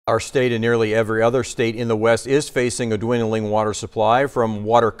Our state and nearly every other state in the West is facing a dwindling water supply. From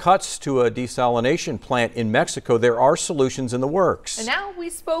water cuts to a desalination plant in Mexico, there are solutions in the works. And now we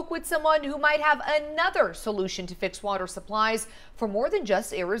spoke with someone who might have another solution to fix water supplies for more than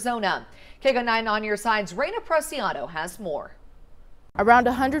just Arizona. KGUN 9 On Your Side's Reina Preciado has more. Around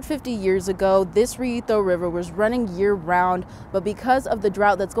 150 years ago, this Rito River was running year-round, but because of the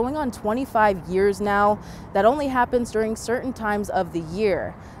drought that's going on 25 years now, that only happens during certain times of the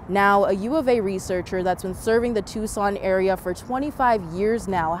year. Now, a U of A researcher that's been serving the Tucson area for 25 years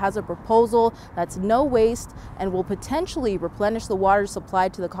now has a proposal that's no waste and will potentially replenish the water supply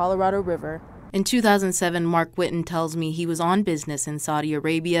to the Colorado River. In 2007, Mark Witten tells me he was on business in Saudi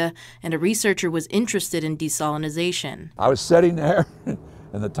Arabia and a researcher was interested in desalinization. I was sitting there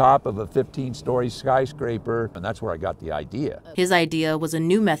in the top of a 15-story skyscraper, and that's where I got the idea. His idea was a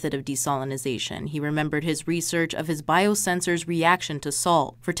new method of desalinization. He remembered his research of his biosensor's reaction to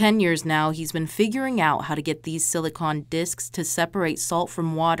salt. For 10 years now, he's been figuring out how to get these silicon discs to separate salt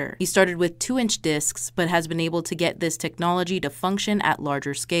from water. He started with 2-inch discs, but has been able to get this technology to function at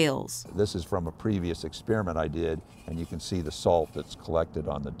larger scales. This is from a previous experiment I did, and you can see the salt that's collected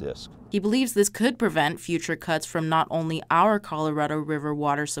on the disc. He believes this could prevent future cuts from not only our Colorado River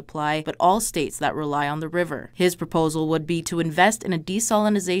water supply, but all states that rely on the river. His proposal would be to invest in a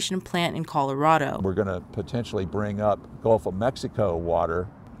desalinization plant in Colorado. We're going to potentially bring up Gulf of Mexico water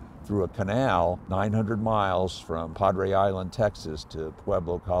through a canal 900 miles from Padre Island, Texas to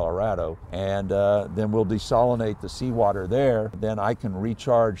Pueblo, Colorado, and then we'll desalinate the seawater there. Then I can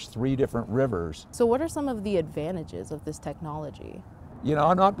recharge 3 different rivers. So what are some of the advantages of this technology? You know,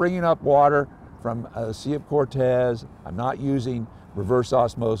 I'm not bringing up water from the Sea of Cortez. I'm not using reverse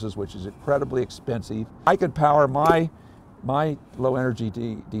osmosis, which is incredibly expensive. I could power my low energy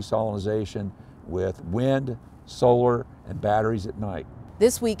desalinization with wind, solar, and batteries at night.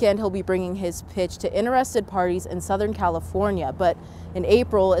 This weekend, he'll be bringing his pitch to interested parties in Southern California, but in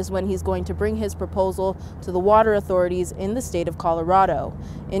April is when he's going to bring his proposal to the water authorities in the state of Colorado.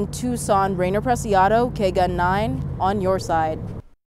 In Tucson, Reina Preciado, KGUN 9 On Your Side.